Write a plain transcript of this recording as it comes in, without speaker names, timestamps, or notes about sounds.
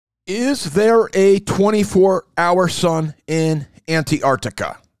Is there a 24-hour sun in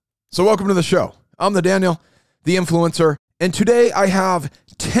Antarctica? So welcome to the show. I'm the Daniel, the influencer, and today I have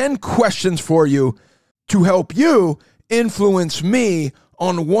 10 questions for you to help you influence me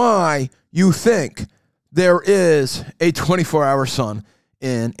on why you think there is a 24-hour sun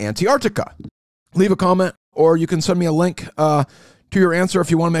in Antarctica. Leave a comment, or you can send me a link to your answer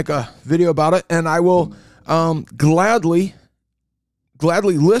if you want to make a video about it, and I will gladly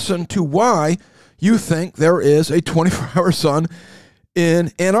listen to why you think there is a 24-hour sun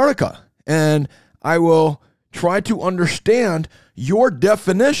in Antarctica. And I will try to understand your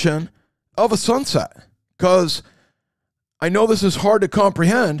definition of a sunset, because I know this is hard to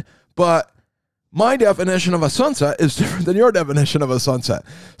comprehend, but my definition of a sunset is different than your definition of a sunset.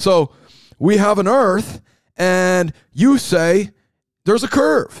 So we have an Earth, and you say there's a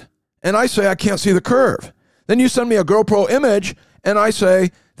curve, and I say I can't see the curve. Then you send me a GoPro image, and I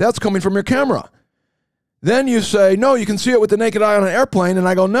say, that's coming from your camera. Then you say, no, you can see it with the naked eye on an airplane. And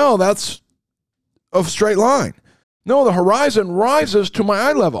I go, no, that's a straight line. No, the horizon rises to my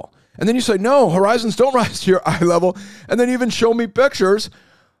eye level. And then you say, no, horizons don't rise to your eye level. And then you even show me pictures,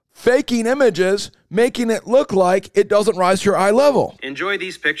 faking images, making it look like it doesn't rise to your eye level. Enjoy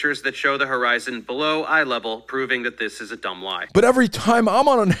these pictures that show the horizon below eye level, proving that this is a dumb lie. But every time I'm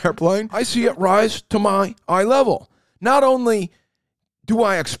on an airplane, I see it rise to my eye level. Not only do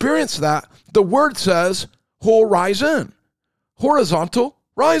I experience that, the word says horizon, horizontal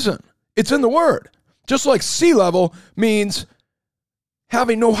rising. It's in the word. Just like sea level means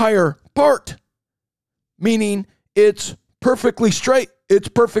having no higher part, meaning it's perfectly straight, it's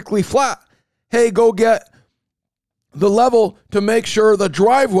perfectly flat. Hey, go get the level to make sure the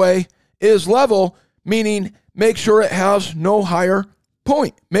driveway is level, meaning make sure it has no higher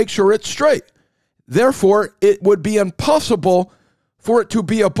point, make sure it's straight. Therefore, it would be impossible for it to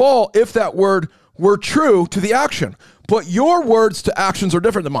be a ball if that word were true to the action. But your words to actions are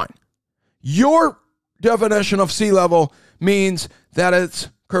different than mine. Your definition of sea level means that it's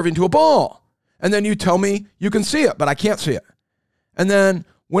curving to a ball. And then you tell me you can see it, but I can't see it. And then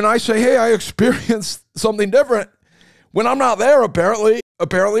when I say, hey, I experienced something different, when I'm not there, apparently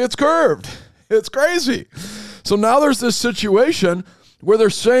it's curved. It's crazy. So now there's this situation where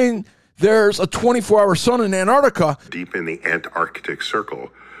they're saying there's a 24-hour sun in Antarctica. Deep in the Antarctic Circle,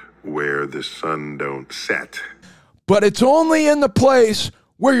 where the sun don't set. But it's only in the place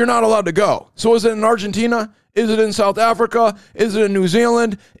where you're not allowed to go. So is it in Argentina? Is it in South Africa? Is it in New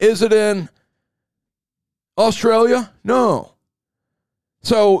Zealand? Is it in Australia? No.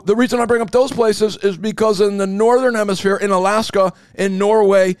 So the reason I bring up those places is because in the northern hemisphere, in Alaska, in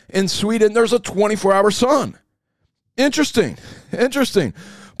Norway, in Sweden, there's a 24-hour sun. Interesting.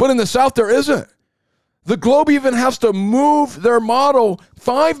 But in the south, there isn't. The globe even has to move their model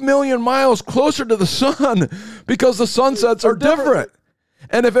 5 million miles closer to the sun because the sunsets are different.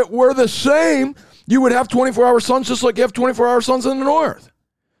 And if it were the same, you would have 24-hour suns just like you have 24-hour suns in the north.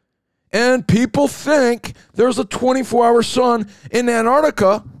 And people think there's a 24-hour sun in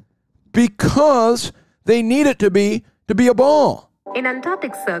Antarctica because they need it to be a ball. In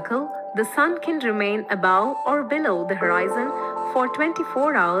Antarctic Circle, the sun can remain above or below the horizon for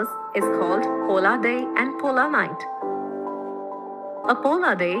 24 hours is called polar day and polar night. A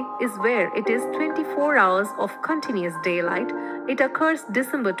polar day is where it is 24 hours of continuous daylight. It occurs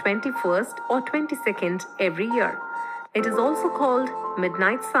December 21st or 22nd every year. It is also called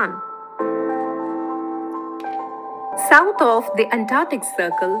midnight sun. South of the Antarctic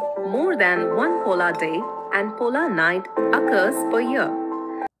Circle, more than one polar day and polar night occurs per year.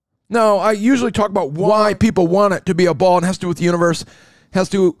 Now, I usually talk about why people want it to be a ball, and it has to do with the universe, has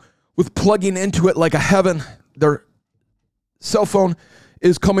to do with plugging into it like a heaven. Their cell phone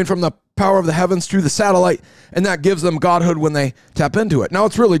is coming from the power of the heavens through the satellite, and that gives them godhood when they tap into it. Now,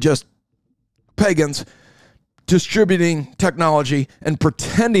 it's really just pagans distributing technology and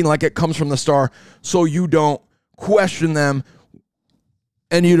pretending like it comes from the star so you don't question them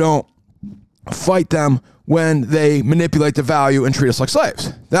and you don't fight them when they manipulate the value and treat us like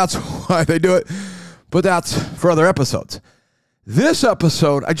slaves. That's why they do it, but that's for other episodes. This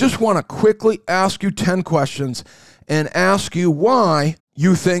episode, I just want to quickly ask you 10 questions and ask you why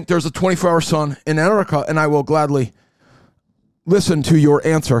you think there's a 24-hour sun in Antarctica, and I will gladly listen to your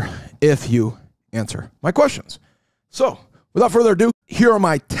answer if you answer my questions. So, without further ado, here are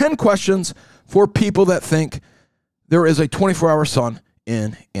my 10 questions for people that think there is a 24-hour sun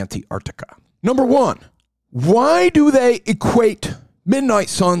in Antarctica. Number 1, why do they equate midnight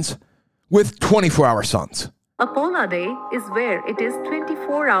suns with 24-hour suns? A polar day is where it is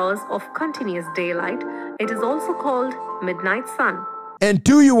 24 hours of continuous daylight. It is also called midnight sun. And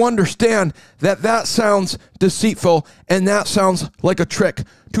do you understand that that sounds deceitful and that sounds like a trick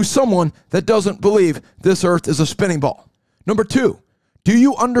to someone that doesn't believe this earth is a spinning ball? Number 2, do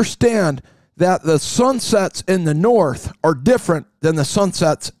you understand that the sunsets in the north are different than the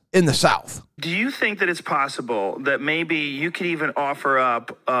sunsets in the south? Do you think that it's possible that maybe you could even offer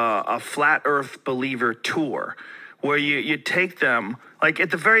up a flat earth believer tour where you take them, like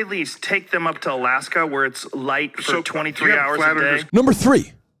at the very least, take them up to Alaska where it's light for 23 hours a day? Number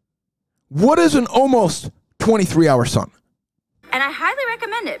 3, what is an almost 23-hour sun? And I highly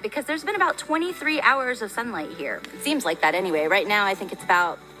recommend it because there's been about 23 hours of sunlight here. It seems like that anyway. Right now, I think it's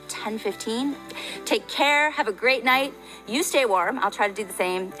about 10:15. Take care. Have a great night. You stay warm. I'll try to do the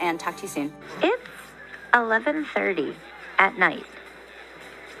same and talk to you soon. It's 11:30 at night.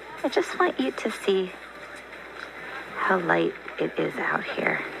 I just want you to see how light it is out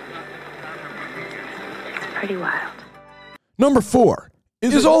here. It's pretty wild. Number 4,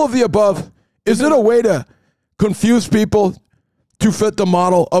 is all of the above, is it a way to confuse people to fit the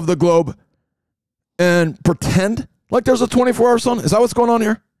model of the globe and pretend like there's a 24-hour sun? Is that what's going on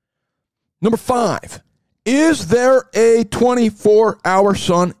here? Number 5, is there a 24-hour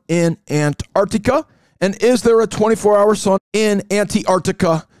sun in Antarctica? And is there a 24-hour sun in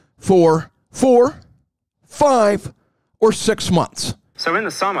Antarctica for 4, 5, or 6 months? So in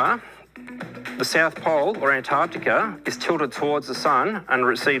the summer, the South Pole, or Antarctica, is tilted towards the sun and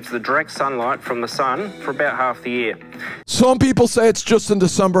receives the direct sunlight from the sun for about half the year. Some people say it's just in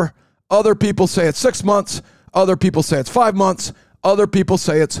December. Other people say it's 6 months. Other people say it's 5 months. Other people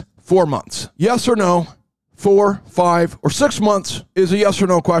say it's 4 months. Yes or no, 4, 5, or 6 months is a yes or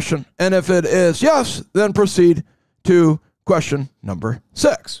no question. And if it is yes, then proceed to question number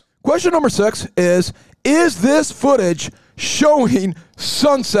 6. Question number 6 is this footage showing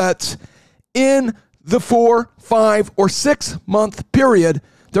sunsets in the 4, 5, or 6 month period?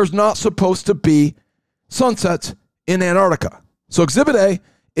 There's not supposed to be sunsets in Antarctica. So Exhibit A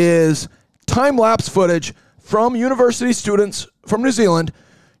is time-lapse footage from university students from New Zealand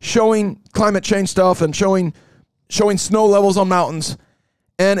showing climate change stuff and showing snow levels on mountains.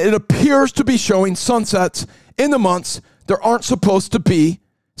 And it appears to be showing sunsets in the months there aren't supposed to be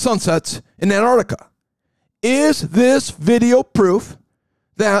sunsets in Antarctica. Is this video proof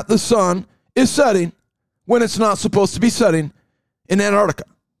that the sun is setting when it's not supposed to be setting in Antarctica?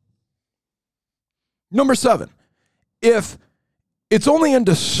 Number 7, if it's only in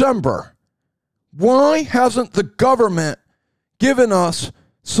December, why hasn't the government given us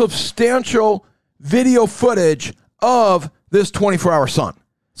substantial video footage of this 24-hour sun?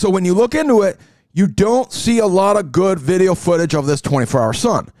 So when you look into it, you don't see a lot of good video footage of this 24-hour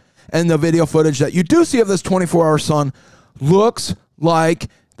sun. And the video footage that you do see of this 24-hour sun looks like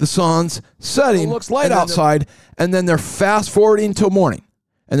the sun's setting. It looks light outside, and then they're fast forwarding till morning.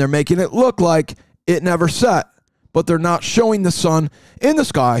 And they're making it look like it never set, but they're not showing the sun in the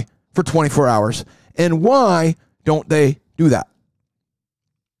sky for 24 hours. And why don't they do that?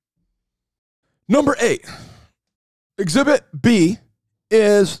 Number 8, Exhibit B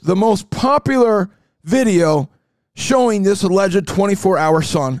is the most popular video showing this alleged 24-hour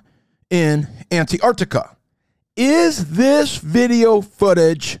sun in Antarctica. Is this video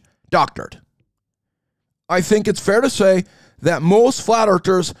footage doctored? I think it's fair to say that most flat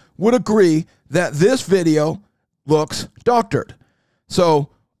earthers would agree that this video looks doctored. So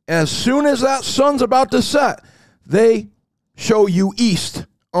as soon as that sun's about to set, they show you east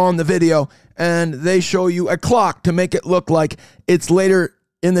on the video, and they show you a clock to make it look like it's later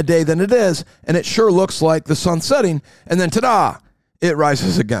in the day than it is, and it sure looks like the sun's setting, and then ta-da, it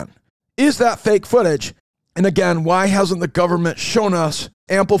rises again. Is that fake footage? And again, why hasn't the government shown us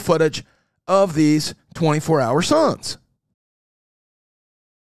ample footage of these 24-hour suns?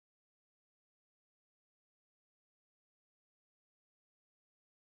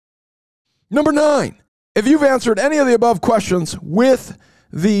 Number 9, if you've answered any of the above questions with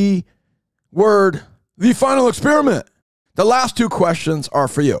the word, the final experiment, the last 2 questions are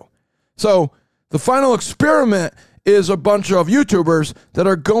for you. So the final experiment is a bunch of YouTubers that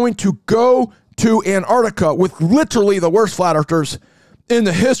are going to go to Antarctica with literally the worst flat earthers in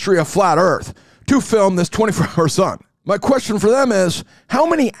the history of flat earth to film this 24-hour sun. My question for them is, how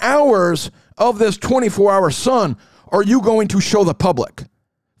many hours of this 24-hour sun are you going to show the public?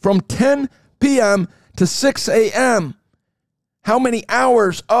 From 10 p.m. to 6 a.m., how many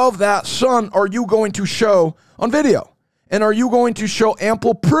hours of that sun are you going to show on video? And are you going to show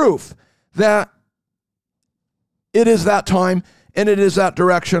ample proof that it is that time and it is that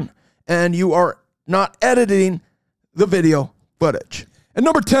direction, and you are not editing the video footage? And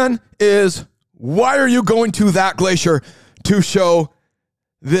number 10 is, why are you going to that glacier to show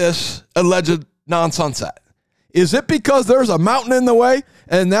this alleged non-sunset? Is it because there's a mountain in the way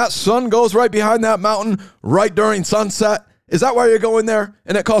and that sun goes right behind that mountain right during sunset? Is that why you're going there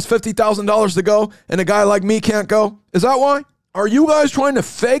and it costs $50,000 to go and a guy like me can't go? Is that why? Are you guys trying to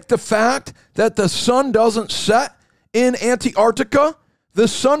fake the fact that the sun doesn't set in Antarctica? The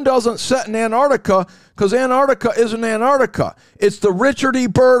sun doesn't set in Antarctica because Antarctica isn't Antarctica. It's the Richard E.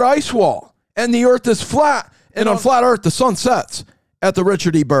 Byrd ice wall, and the earth is flat. And on flat earth, the sun sets at the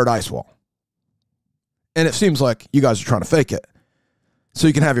Richard E. Byrd ice wall. And it seems like you guys are trying to fake it so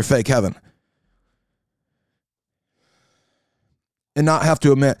you can have your fake heaven and not have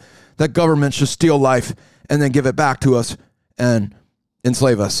to admit that government should steal life and then give it back to us and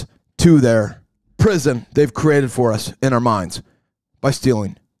enslave us to their prison they've created for us in our minds by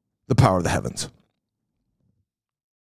stealing the power of the heavens.